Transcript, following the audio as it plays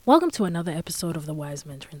Welcome to another episode of the Wise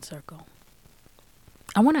Mentoring Circle.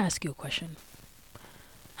 I want to ask you a question.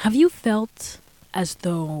 Have you felt as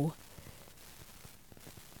though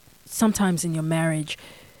sometimes in your marriage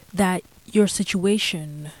that your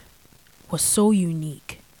situation was so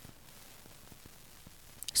unique,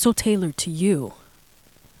 so tailored to you,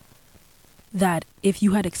 that if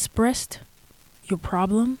you had expressed your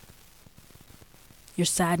problem, your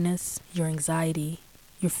sadness, your anxiety,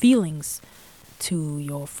 your feelings to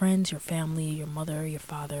your friends, your family, your mother, your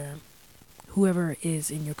father, whoever is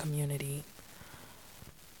in your community,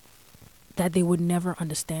 that they would never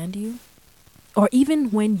understand you? Or even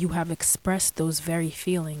when you have expressed those very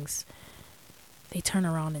feelings, they turn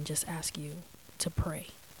around and just ask you to pray,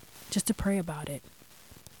 just to pray about it.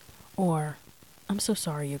 Or, I'm so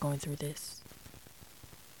sorry you're going through this.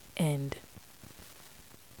 And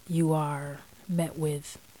you are met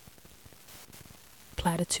with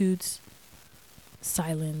platitudes,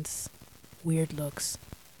 silence, weird looks,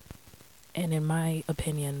 and in my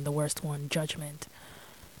opinion, the worst one, judgment.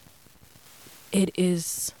 It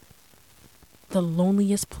is the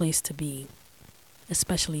loneliest place to be,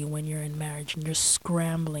 especially when you're in marriage and you're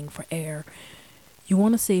scrambling for air. You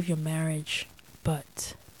want to save your marriage,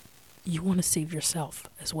 but you want to save yourself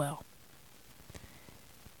as well.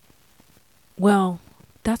 Well,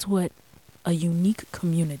 that's what a unique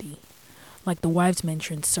community like the Wives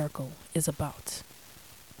Mentoring Circle is about.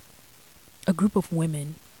 A group of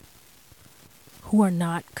women who are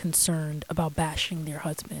not concerned about bashing their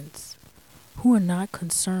husbands, who are not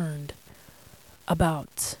concerned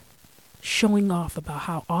about showing off about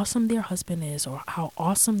how awesome their husband is or how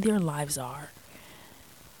awesome their lives are,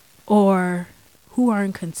 or who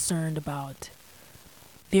aren't concerned about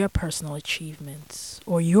their personal achievements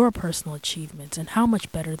or your personal achievements and how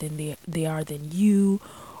much better than they are than you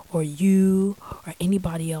or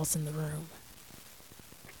anybody else in the room.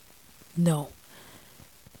 No.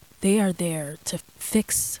 They are there to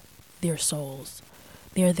fix their souls.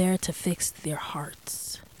 They are there to fix their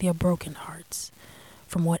hearts, their broken hearts,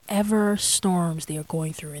 from whatever storms they are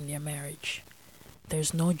going through in their marriage.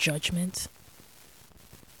 There's no judgment.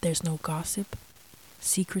 There's no gossip.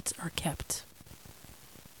 Secrets are kept.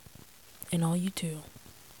 And all you do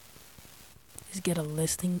is get a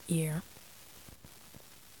listening ear,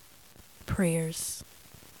 prayers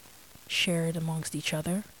shared amongst each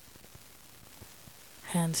other,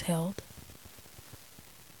 hands held,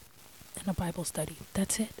 and a Bible study.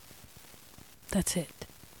 That's it. That's it.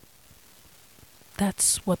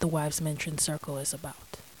 That's what the Wives Mentoring Circle is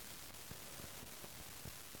about.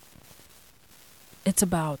 It's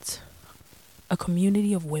about a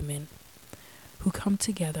community of women who come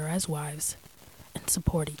together as wives and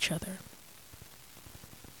support each other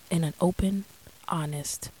in an open,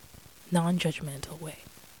 honest, non-judgmental way.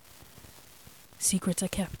 Secrets are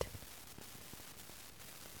kept.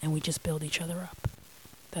 And we just build each other up.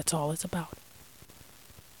 That's all it's about.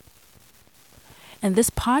 And this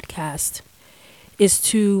podcast is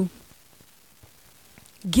to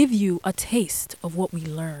give you a taste of what we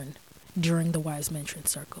learn during the Wives Mentoring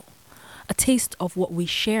Circle. A taste of what we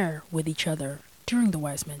share with each other during the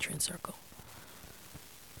Wives Mentoring Circle.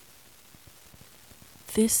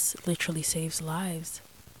 This literally saves lives,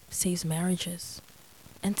 saves marriages,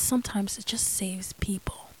 and sometimes it just saves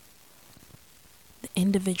people. The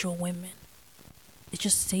individual women. It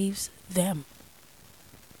just saves them.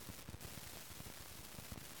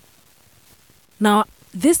 Now,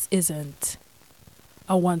 this isn't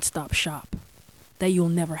a one-stop shop that you'll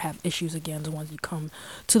never have issues again once you come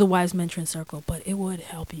to the Wives Mentoring Circle, but it would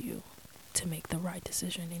help you to make the right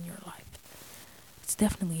decision in your life. It's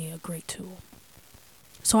definitely a great tool.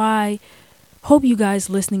 So I hope you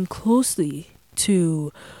guys listening closely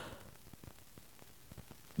to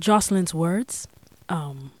Jocelyn's words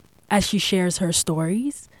as she shares her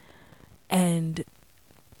stories. And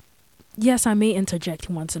yes, I may interject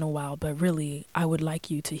once in a while, but really I would like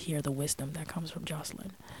you to hear the wisdom that comes from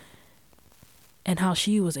Jocelyn and how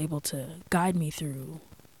she was able to guide me through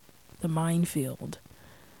the minefield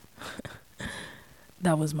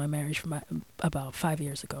that was my marriage from about 5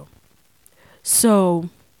 years ago. So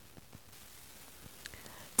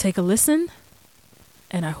take a listen,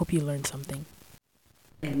 and I hope you learned something.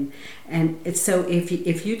 And it's so if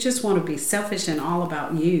you just want to be selfish and all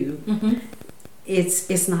about you,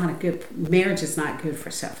 it's not a good marriage. Is not good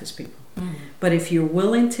for selfish people. But if you're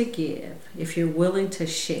willing to give, if you're willing to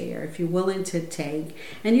share, if you're willing to take,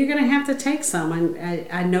 and you're going to have to take some.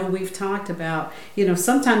 I know we've talked about,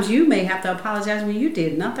 sometimes you may have to apologize when you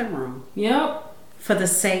did nothing wrong. Yep. for the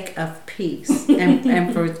sake of peace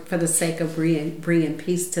and for the sake of bringing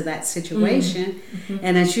peace to that situation.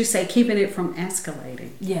 And as you say, keeping it from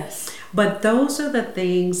escalating. Yes. But those are the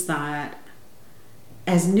things that,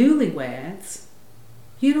 as newlyweds,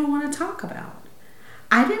 you don't want to talk about.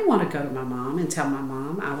 I didn't want to go to my mom and tell my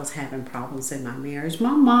mom I was having problems in my marriage.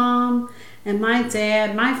 My mom and my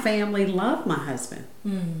dad, my family loved my husband.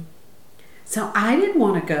 So I didn't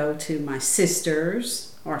want to go to my sisters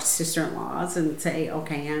or sister-in-laws and say,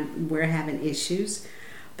 okay, we're having issues,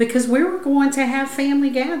 because we were going to have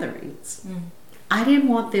family gatherings. I didn't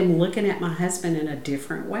want them looking at my husband in a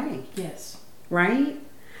different way. Yes. Right?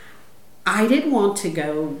 I didn't want to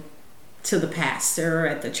go to the pastor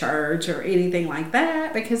at the church or anything like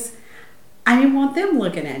that, because I didn't want them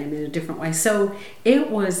looking at him in a different way. So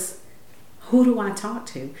it was, who do I talk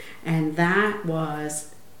to? And that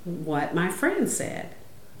was what my friend said.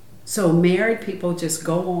 So married people just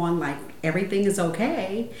go on like everything is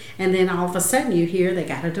okay, and then all of a sudden you hear they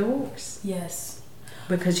got a divorce. Yes.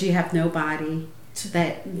 Because you have nobody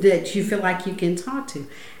that you feel like you can talk to.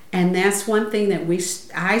 And that's one thing that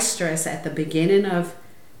I stress at the beginning of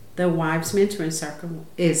the Wives Mentoring Circle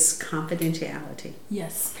is confidentiality.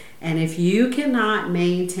 Yes. And if you cannot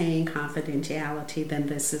maintain confidentiality, then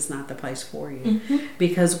this is not the place for you.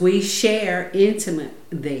 Because we share intimate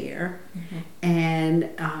there. And,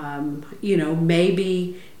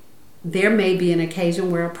 maybe there may be an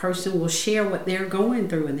occasion where a person will share what they're going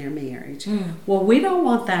through in their marriage. Well, we don't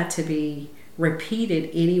want that to be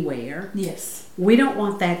repeated anywhere. Yes. We don't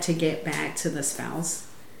want that to get back to the spouse.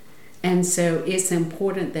 And so it's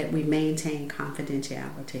important that we maintain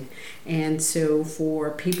confidentiality. And so for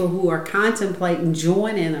people who are contemplating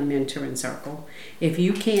joining a mentoring circle, if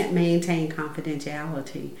you can't maintain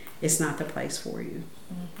confidentiality, it's not the place for you.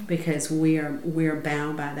 Because we're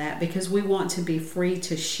bound by that, because we want to be free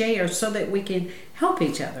to share so that we can help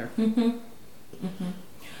each other.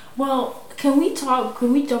 Well, can we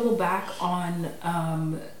double back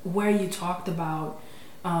on where you talked about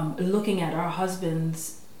looking at our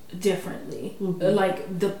husbands differently,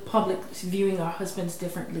 like the public viewing our husbands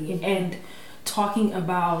differently, and talking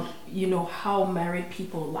about how married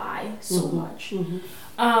people lie so much.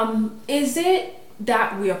 Is it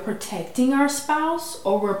that we are protecting our spouse,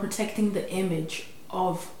 or we're protecting the image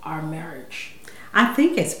of our marriage? I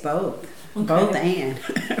think it's both. Okay. Both and.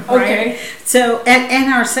 Right? Okay. So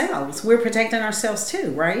and ourselves. We're protecting ourselves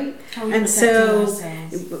too, right? How are we protecting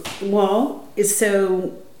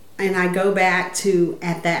ourselves? And I go back to,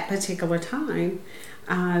 at that particular time,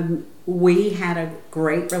 we had a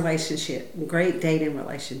great relationship, great dating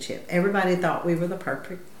relationship. Everybody thought we were the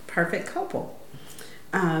perfect couple.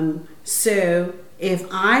 So if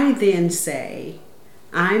I then say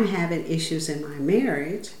I'm having issues in my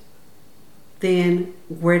marriage, then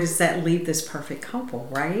where does that leave this perfect couple,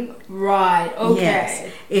 right? Right. Okay.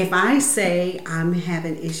 Yes. If I say I'm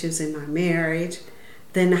having issues in my marriage,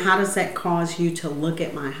 then how does that cause you to look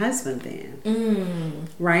at my husband then?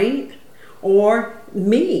 Right? Or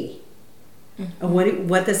me.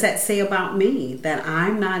 What does that say about me? That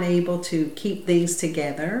I'm not able to keep things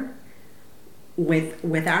together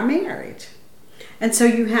with our marriage. And so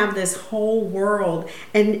you have this whole world,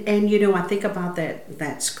 and I think about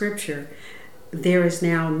that scripture, there is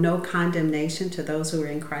now no condemnation to those who are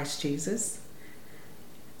in Christ Jesus.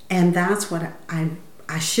 And that's what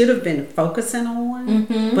I should have been focusing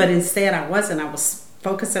on, but instead I wasn't. I was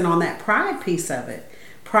focusing on that pride piece of it.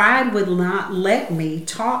 Pride would not let me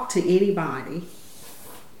talk to anybody,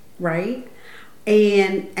 right?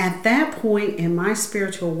 And at that point in my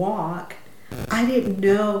spiritual walk, I didn't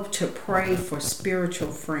know to pray for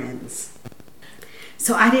spiritual friends.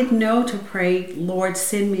 So I didn't know to pray, Lord,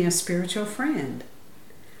 send me a spiritual friend.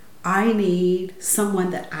 I need someone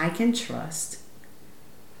that I can trust,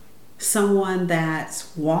 someone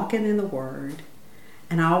that's walking in the Word.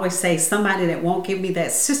 And I always say somebody that won't give me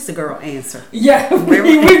that sister girl answer. Yeah, we go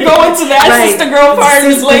into that right. Sister girl part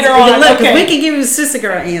later on. Look, okay. We can give you a sister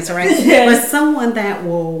girl answer, right? Yes. But someone that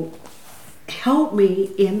will help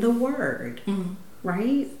me in the Word,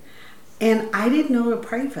 right? And I didn't know to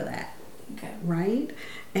pray for that, right?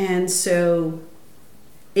 And so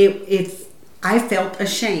I felt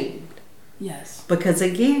ashamed. Yes. Because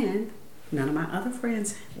again, none of my other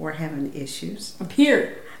friends were having issues.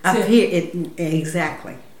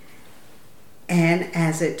 Exactly. And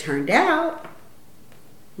as it turned out,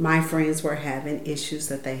 my friends were having issues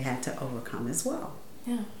that they had to overcome as well.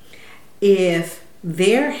 Yeah. If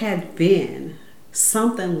there had been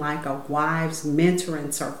something like a wives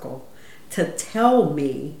mentoring circle to tell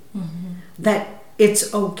me that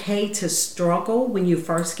it's okay to struggle when you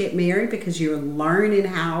first get married because you're learning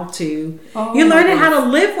how to you're learning how to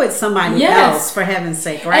live with somebody else, for heaven's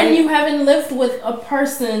sake, right? And you haven't lived with a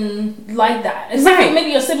person like that, except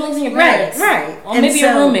maybe your siblings and your parents, right, or maybe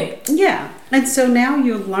your roommate. Yeah, and so now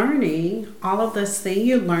you're learning all of this thing.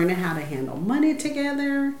 You're learning how to handle money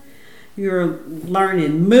together. You're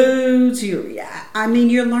learning moods. You're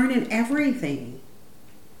learning everything.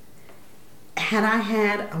 Had I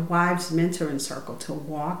had a wives mentoring circle to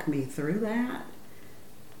walk me through that,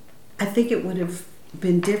 I think it would have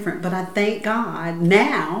been different. But I thank God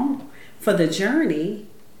now for the journey,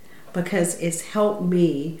 because it's helped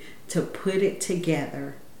me to put it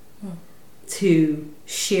together, to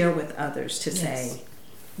share with others, to say,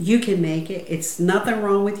 you can make it. It's nothing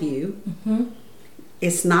wrong with you. Mm-hmm.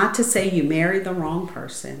 It's not to say you married the wrong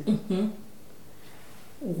person. Mm-hmm.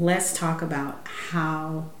 Let's talk about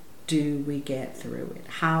how do we get through it?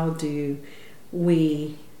 How do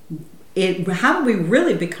we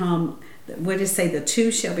really become, what did it say, the two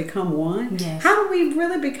shall become one? Yes. How do we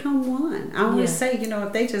really become one? I always say,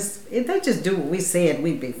 if they just do what we said,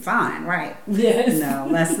 we'd be fine, right? Yes. No,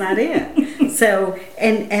 that's not it. So,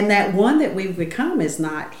 and that one that we become is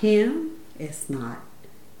not him, it's not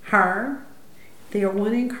her. They are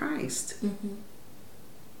one in Christ. Mm-hmm.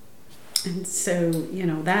 And so,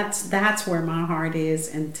 that's where my heart is,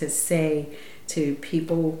 and to say to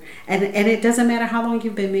people, and it doesn't matter how long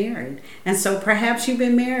you've been married. And so perhaps you've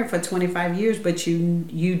been married for 25 years, but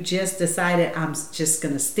you just decided, I'm just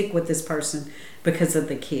going to stick with this person because of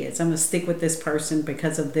the kids. I'm going to stick with this person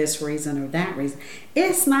because of this reason or that reason.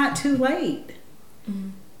 It's not too late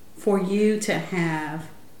for you to have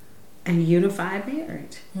a unified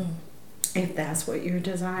marriage, if that's what your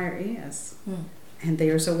desire is. And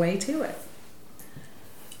there's a way to it.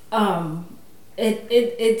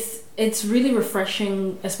 It's really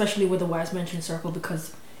refreshing, especially with the Wise Mentoring Circle,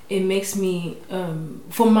 because it makes me,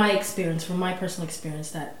 from my personal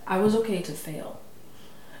experience, that I was okay to fail.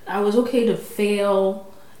 I was okay to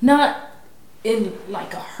fail, not in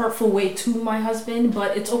like a hurtful way to my husband,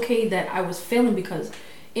 but it's okay that I was failing, because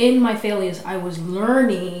in my failures, I was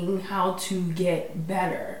learning how to get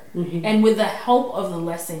better. Mm-hmm. And with the help of the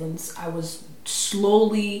lessons, I was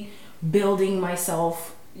slowly building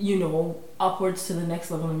myself, upwards to the next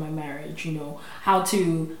level in my marriage, how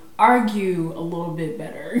to argue a little bit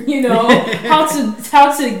better, how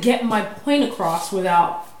to get my point across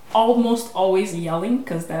without almost always yelling,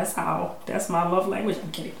 because that's my love language.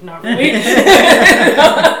 I'm kidding, not really.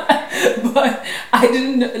 But I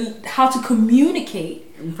didn't know how to communicate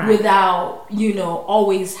without,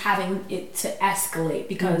 always having it to escalate,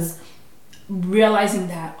 because realizing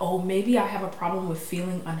that, maybe I have a problem with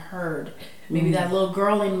feeling unheard. Maybe that little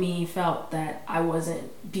girl in me felt that I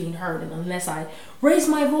wasn't being heard, and unless I raise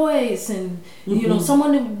my voice and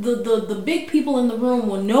someone, the big people in the room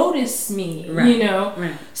will notice me,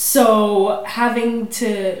 So having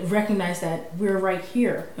to recognize that we're right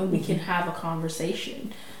here and we can have a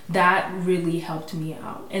conversation, that really helped me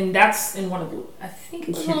out. And that's in one of the, I think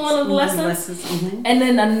it was one of the lessons. Mm-hmm. And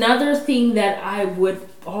then another thing that I would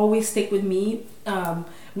always stick with me,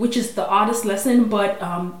 which is the oddest lesson, but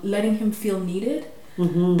letting him feel needed.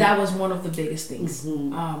 Mm-hmm. That was one of the biggest things.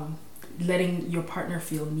 Mm-hmm. Letting your partner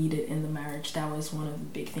feel needed in the marriage, that was one of the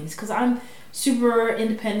big things. Because I'm super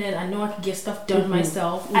independent. I know I can get stuff done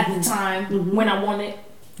myself at the time, when I want it,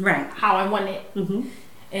 how I want it. Mm-hmm.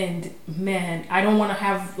 And man, I don't want to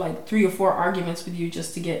have like 3 or 4 arguments with you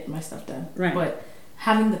just to get my stuff done. Right. But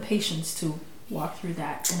having the patience to walk through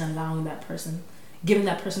that and allowing that person, giving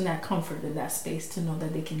that person that comfort and that space to know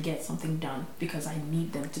that they can get something done because I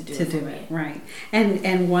need them to do it. Right.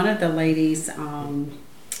 And one of the ladies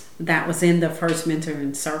that was in the first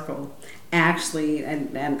mentoring circle, actually,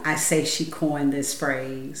 and I say she coined this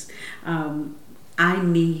phrase, I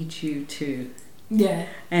need you to. Yeah.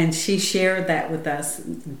 And she shared that with us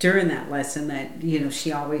during that lesson, that,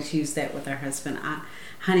 she always used that with her husband.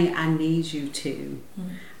 Honey, I need you to.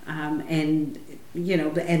 And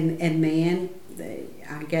man,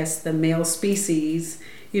 I guess the male species,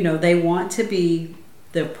 they want to be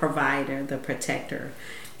the provider, the protector.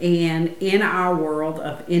 And in our world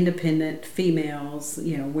of independent females,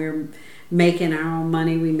 we're making our own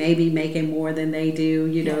money. We may be making more than they do,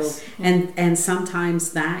 yes. And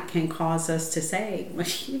sometimes that can cause us to say, well,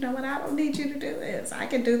 you know what, I don't need you to do this. I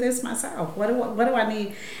can do this myself. What do I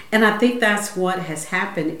need? And I think that's what has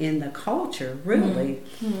happened in the culture, really,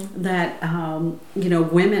 that,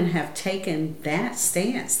 women have taken that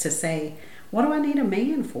stance to say, what do I need a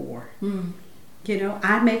man for? You know,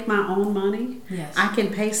 I make my own money. Yes. I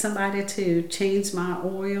can pay somebody to change my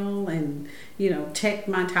oil and, you know, check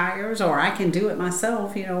my tires, or I can do it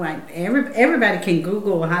myself. You know, everybody can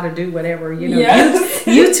Google how to do whatever, you know, Yes.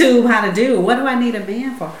 YouTube how to do. What do I need a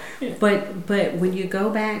man for? Yeah. But when you go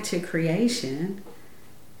back to creation,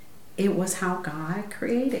 it was how God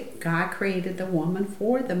created. God created the woman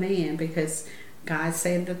for the man, because God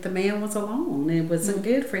said that the man was alone. It wasn't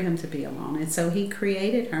good for him to be alone. And so he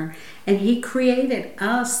created her. And he created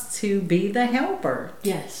us to be the helper.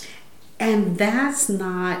 Yes. And that's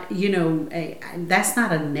not, you know, that's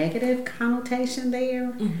not a negative connotation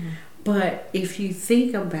there. Mm-hmm. But if you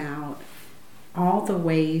think about all the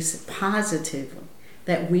ways positively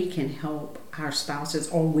that we can help our spouses,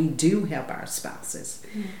 or we do help our spouses,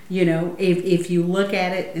 you know, if you look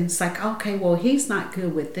at it and it's like, okay, well, he's not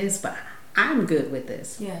good with this, but I'm good with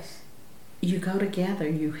this. Yes. You go together,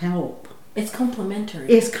 you help. It's complementary.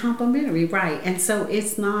 It's complementary, right? And so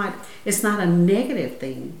it's not a negative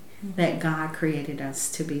thing that God created us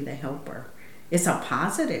to be the helper. It's a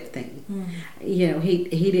positive thing. You know,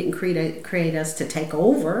 he didn't create us to take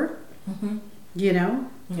over. You know,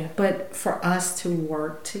 Yeah. but for us to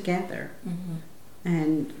work together.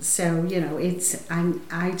 And so, you know,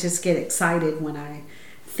 I just get excited when I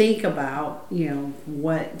think about, you know,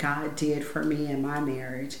 what God did for me in my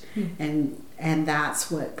marriage, and that's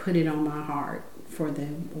what put it on my heart for the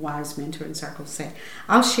Wives Mentoring Circle to say.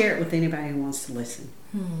 I'll share it with anybody who wants to listen.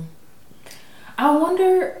 I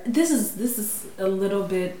wonder, this is a little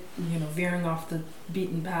bit, you know, veering off the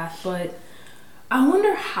beaten path, but I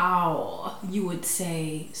wonder how you would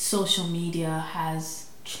say social media has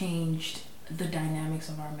changed the dynamics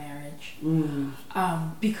of our marriage.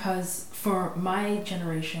 Because for my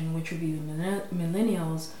generation, which would be the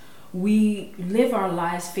millennials, we live our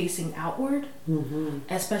lives facing outward,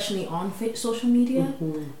 especially on social media.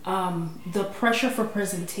 The pressure for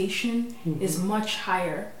presentation is much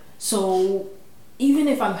higher. So even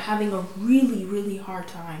if I'm having a really, really hard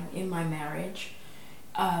time in my marriage,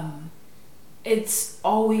 it's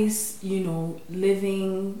always, you know,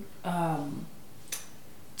 living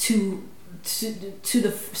to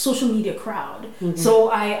the social media crowd.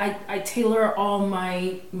 So I tailor all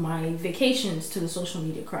my vacations to the social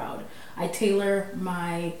media crowd. I tailor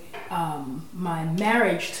my my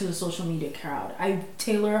marriage to the social media crowd. I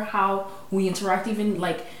tailor how we interact, even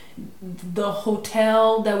like the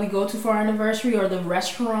hotel that we go to for our anniversary, or the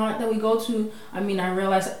restaurant that we go to. I mean, I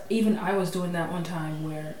realized even I was doing that one time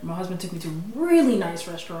where my husband took me to a really nice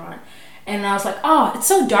restaurant, and I was like, oh, it's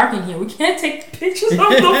so dark in here, we can't take pictures of the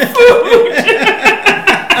food.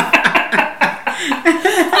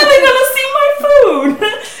 Are they gonna see my food?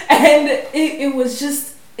 And it was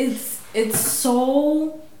just, it's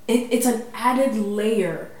so, it's an added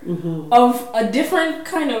layer of a different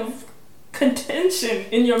kind of contention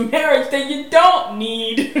in your marriage that you don't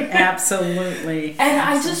need. Absolutely. And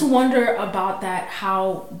I just wonder about that,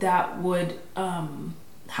 how that would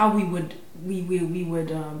how we would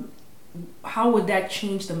how would that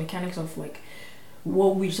change the mechanics of like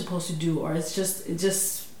what we're supposed to do, or it's just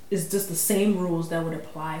the same rules that would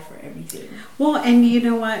apply for everything. Well, and you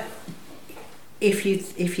know what, if you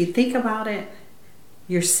think about it,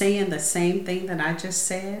 you're saying the same thing that I just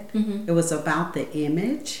said. It was about the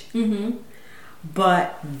image.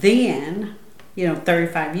 But then, you know,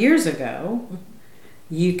 35 years ago,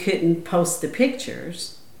 you couldn't post the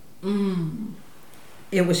pictures.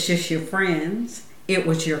 It was just your friends. It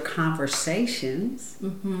was your conversations.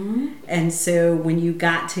 And so when you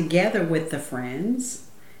got together with the friends,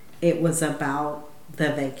 it was about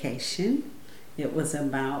the vacation. It was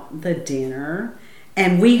about the dinner.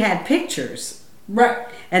 And we had pictures. Right.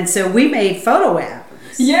 And so we made photo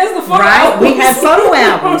albums. Yes, the photo right? albums. We had photo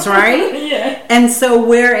albums, right? Yeah. And so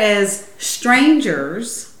whereas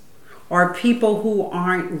strangers or people who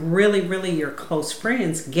aren't really, really your close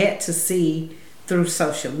friends get to see through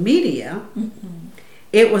social media,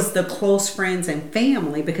 it was the close friends and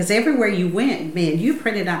family, because everywhere you went, man, you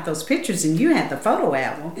printed out those pictures and you had the photo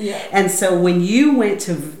album. Yeah. And so when you went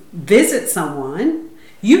to visit someone,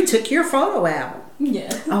 you took your photo album.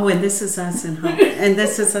 Yeah. Oh, and this is us in home, and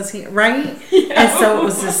this is us here, right? Yeah. And so it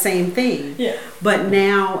was the same thing. Yeah. But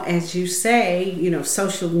now, as you say, you know,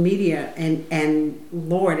 social media and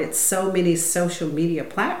Lord, it's so many social media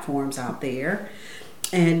platforms out there,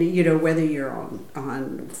 and you know, whether you're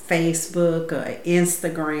on Facebook or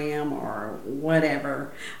Instagram or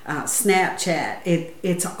whatever, Snapchat,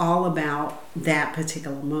 it's all about that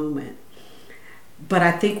particular moment. But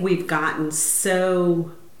I think we've gotten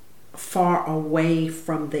so far away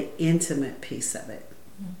from the intimate piece of it.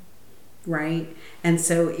 right? And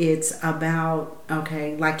so it's about,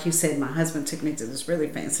 okay, like you said, my husband took me to this really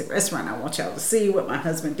fancy restaurant. I want y'all to see what my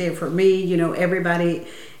husband did for me. You know, everybody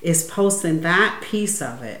is posting that piece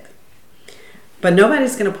of it. But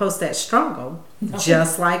nobody's going to post that struggle, no.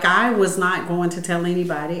 Just like I was not going to tell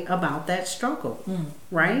anybody about that struggle,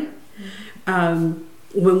 right? When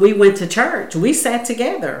we went to church, we sat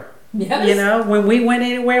together. Yes. You know, when we went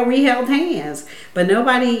anywhere, we held hands. But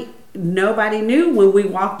nobody knew when we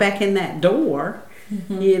walked back in that door.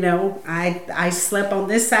 You know, I slept on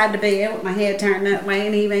this side of the bed with my head turned that way,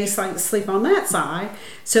 and he may sleep on that side.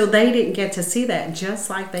 So they didn't get to see that, just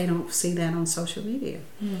like they don't see that on social media.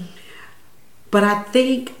 But I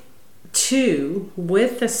think, too,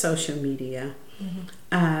 with the social media,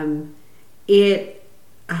 it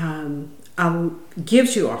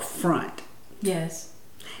gives you a front. Yes.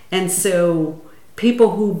 And so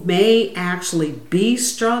people who may actually be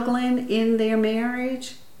struggling in their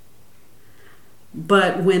marriage,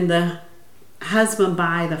 but when the husband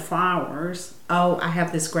buy the flowers, oh, I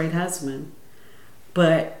have this great husband,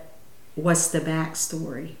 but what's the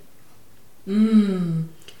backstory?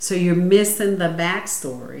 So you're missing the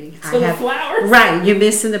backstory. The flowers? Right, you're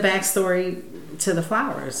missing the backstory to the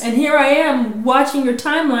flowers. And here I am watching your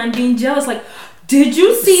timeline being jealous, like, did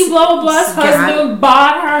you see blah, blah, blah's husband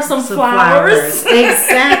bought her some flowers?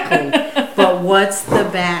 Exactly. But what's the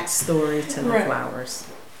backstory to the flowers?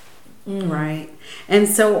 Right? And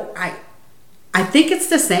so I think it's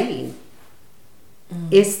the same.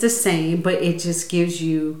 It's the same, but it just gives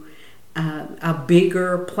you a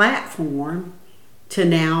bigger platform to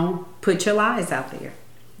now put your lies out there.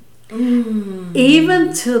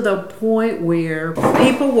 Even to the point where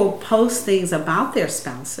people will post things about their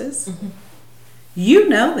spouses. You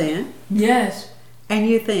know them. Yes. And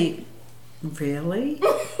you think, really?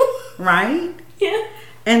 Right? Yeah.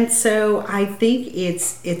 And so I think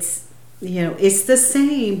it's you know, it's the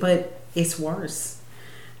same, but it's worse.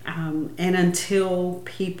 And until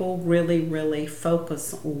people really, really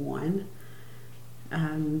focus on,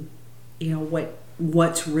 you know,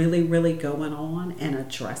 what's really, really going on and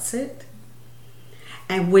address it,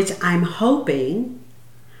 and which I'm hoping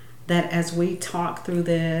that as we talk through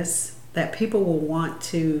this, that people will want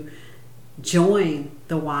to join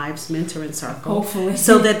the Wives Mentoring Circle. Hopefully.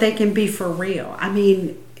 So that they can be for real. I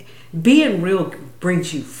mean, being real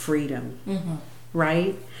brings you freedom,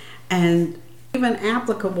 right? And even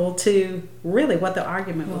applicable to really what the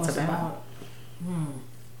argument was about.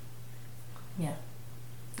 Yeah,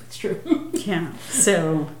 it's true. Yeah.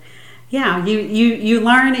 So, yeah, you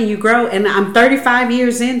learn and you grow. And I'm 35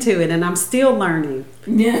 years into it, and I'm still learning.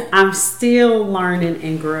 Yeah. I'm still learning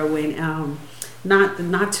and growing.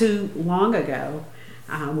 Not too long ago,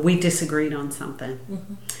 we disagreed on something,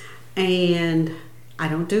 and I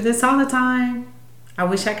don't do this all the time. I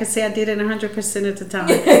wish I could say I did it 100% of the time,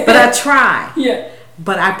 but I try. Yeah.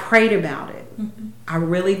 But I prayed about it. I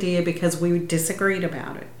really did, because we disagreed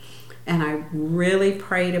about it, and I really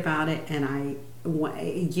prayed about it. And I,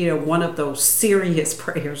 you know, one of those serious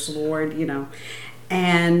prayers, Lord, you know,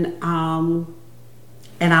 and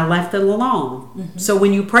I left it alone. So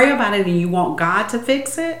when you pray about it and you want God to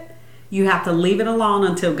fix it, you have to leave it alone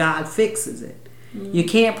until God fixes it. You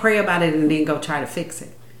can't pray about it and then go try to fix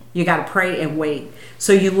it. You got to pray and wait.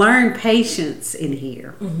 So you learn patience in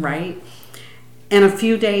here, right? And a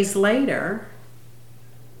few days later,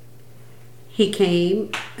 he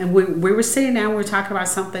came, and we were sitting down, we were talking about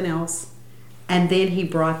something else, and then he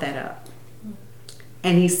brought that up.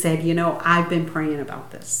 And he said, you know, I've been praying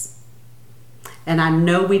about this. And I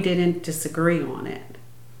know we didn't disagree on it,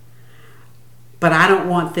 but I don't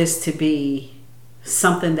want this to be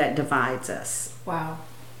something that divides us. Wow.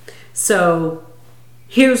 So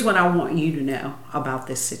here's what I want you to know about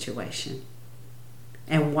this situation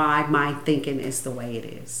and why my thinking is the way it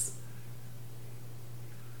is.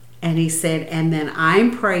 And he said, and then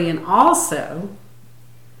I'm praying also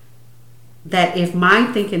that if my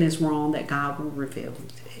thinking is wrong, that God will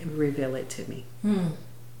reveal it to me.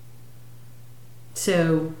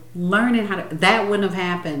 So learning how to, that wouldn't have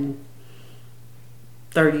happened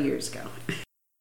 30 years ago.